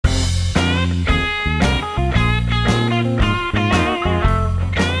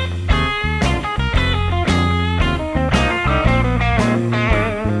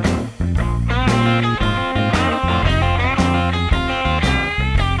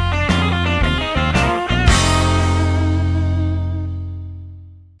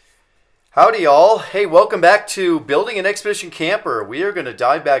Howdy y'all. Hey, welcome back to Building an Expedition Camper. We are going to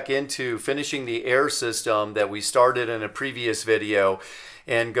dive back into finishing the air system that we started in a previous video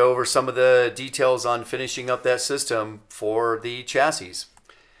and go over some of the details on finishing up that system for the chassis.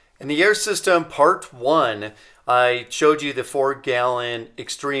 In the air system part 1, I showed you the 4-gallon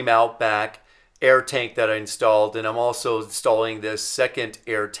Extreme Outback air tank that I installed, and I'm also installing this second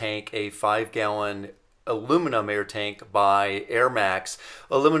air tank, a 5-gallon aluminum air tank by AirMaxxx.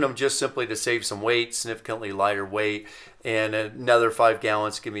 Aluminum just simply to save some weight, significantly lighter weight, and another 5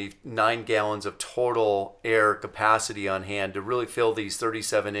 gallons, give me 9 gallons of total air capacity on hand to really fill these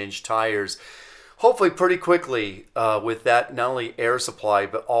 37-inch tires hopefully pretty quickly with that not only air supply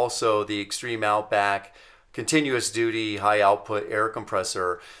but also the Extreme Outback continuous duty high output air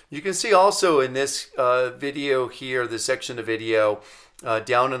compressor. You can see also in this video here, this section of video,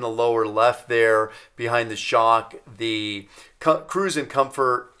 down in the lower left there behind the shock, the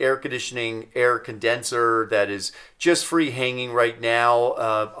CruiseNComfort air conditioning air condenser that is just free hanging right now.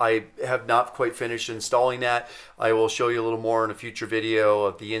 I have not quite finished installing that. I will show you a little more in a future video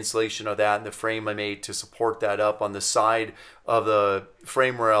of the installation of that and the frame I made to support that up on the side of the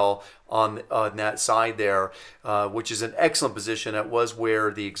frame rail on that side there, which is an excellent position. That was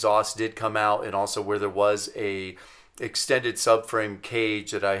where the exhaust did come out and also where there was a extended subframe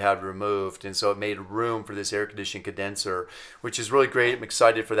cage that I had removed, and so it made room for this air conditioning condenser, which is really great. I'm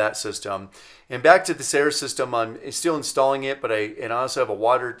excited for that system. And back to this air system, I'm still installing it, but I also have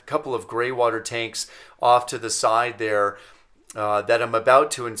a couple of gray water tanks off to the side there that I'm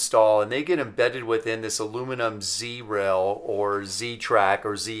about to install, and they get embedded within this aluminum Z rail or Z track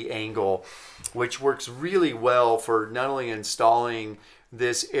or Z angle, which works really well for not only installing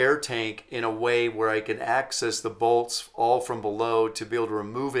this air tank in a way where I can access the bolts all from below to be able to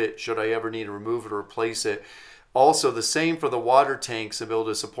remove it should I ever need to remove it or replace it. Also the same for the water tanks, to be able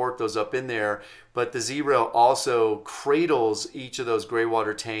to support those up in there, but the Z-Rail also cradles each of those gray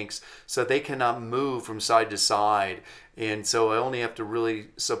water tanks so they cannot move from side to side. And so I only have to really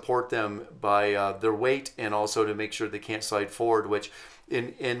support them by their weight and also to make sure they can't slide forward, which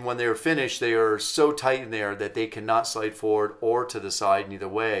and when they're finished, they are so tight in there that they cannot slide forward or to the side, neither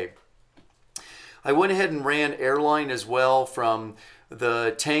way. I went ahead and ran airline as well from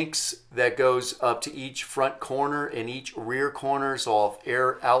the tanks that goes up to each front corner and each rear corner, so I'll have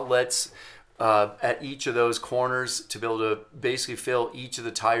air outlets at each of those corners to be able to basically fill each of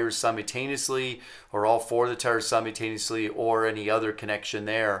the tires simultaneously, or all 4 of the tires simultaneously, or any other connection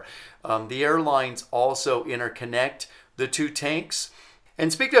there. The airlines also interconnect the 2 tanks. And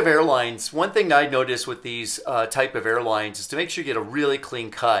speaking of airlines, one thing that I noticed with these type of airlines is to make sure you get a really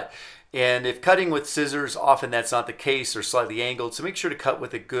clean cut. And if cutting with scissors, often that's not the case or slightly angled, so make sure to cut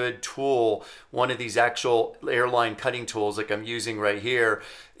with a good tool, one of these actual airline cutting tools like I'm using right here.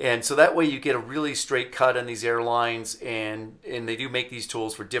 And so that way you get a really straight cut on these airlines, and they do make these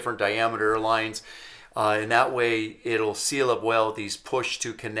tools for different diameter airlines. And that way it'll seal up well with these push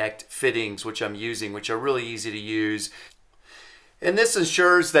to connect fittings, which I'm using, which are really easy to use. And this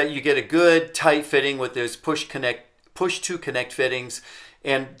ensures that you get a good tight fitting with those push to connect fittings,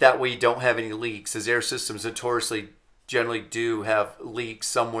 and that way you don't have any leaks, as air systems notoriously generally do have leaks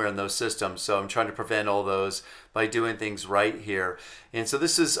somewhere in those systems. So I'm trying to prevent all those by doing things right here. And so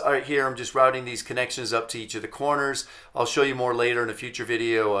this is right here, I'm just routing these connections up to each of the corners. I'll show you more later in a future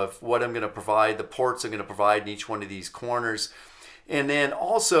video of what I'm going to provide, the ports I'm going to provide in each one of these corners. And then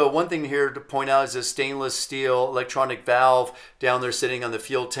also one thing here to point out is a stainless steel electronic valve down there sitting on the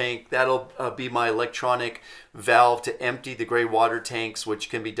fuel tank. That'll be my electronic valve to empty the gray water tanks, which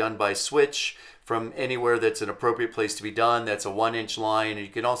can be done by switch from anywhere that's an appropriate place to be done. That's a 1-inch line, and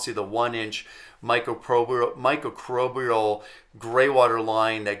you can also see the 1-inch microbial gray water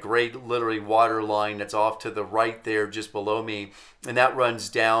line, that gray literally water line that's off to the right there just below me, and that runs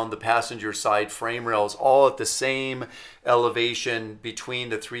down the passenger side frame rails all at the same elevation between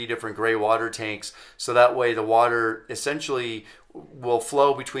the 3 different gray water tanks, so that way the water essentially will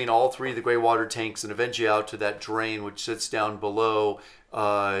flow between all 3 of the gray water tanks and eventually out to that drain, which sits down below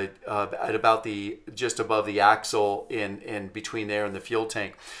at about just above the axle in between there and the fuel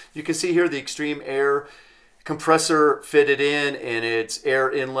tank. You can see here the Extreme Air compressor fitted in, and its air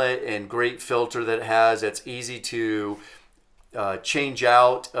inlet and great filter that it has. That's easy to change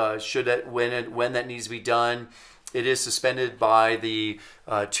out when that needs to be done. It is suspended by the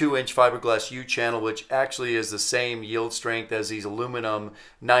 2-inch fiberglass U-channel, which actually is the same yield strength as these aluminum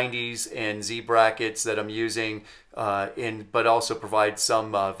 90s and Z brackets that I'm using, but also provides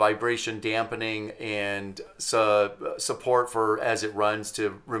some vibration dampening and support for as it runs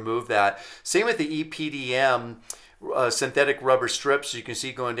to remove that. Same with the EPDM synthetic rubber strips you can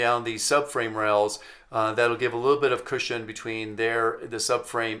see going down these subframe rails. That'll give a little bit of cushion between the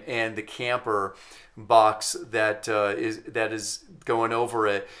subframe and the camper box that is going over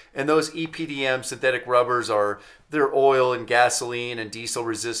it. And those EPDM synthetic rubbers they're oil and gasoline and diesel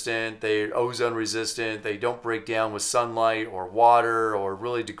resistant. They're ozone resistant. They don't break down with sunlight or water or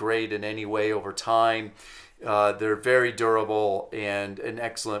really degrade in any way over time. They're very durable and an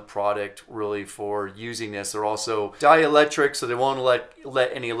excellent product really for using this. They're also dielectric, so they won't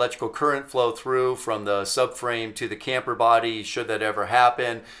let any electrical current flow through from the subframe to the camper body should that ever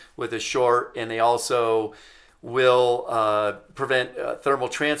happen with a short. And they also will prevent thermal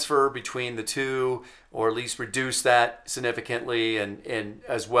transfer between the two, or at least reduce that significantly, and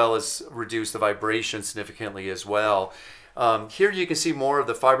as well as reduce the vibration significantly as well. Here you can see more of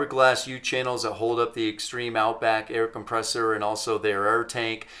the fiberglass U-channels that hold up the Extreme Outback air compressor and also their air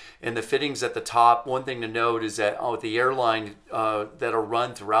tank. And the fittings at the top, one thing to note is that with the airline that are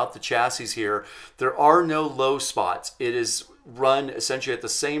run throughout the chassis here, there are no low spots. It is run essentially at the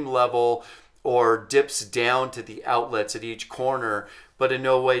same level or dips down to the outlets at each corner, but in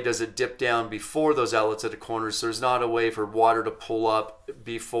no way does it dip down before those outlets at the corners. So there's not a way for water to pull up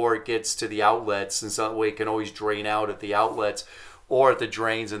before it gets to the outlets, and so that way it can always drain out at the outlets or at the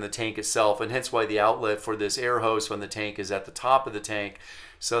drains in the tank itself, and hence why the outlet for this air hose from the tank is at the top of the tank.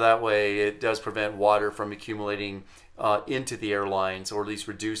 So that way it does prevent water from accumulating into the airlines, or at least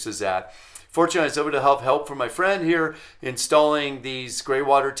reduces that. Fortunately, I was able to have help from my friend here installing these gray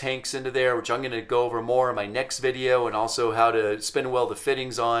water tanks into there, which I'm going to go over more in my next video, and also how to spin well the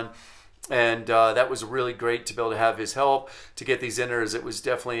fittings on. And that was really great to be able to have his help to get these in there, as it was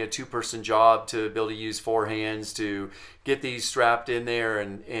definitely a two-person job to be able to use 4 hands to get these strapped in there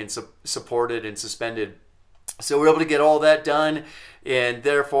and supported and suspended. So we're able to get all that done, and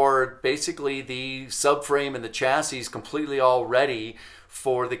therefore basically the subframe and the chassis is completely all ready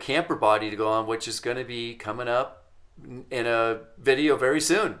for the camper body to go on, which is going to be coming up in a video very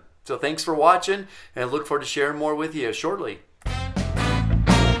soon. So thanks for watching, and I look forward to sharing more with you shortly.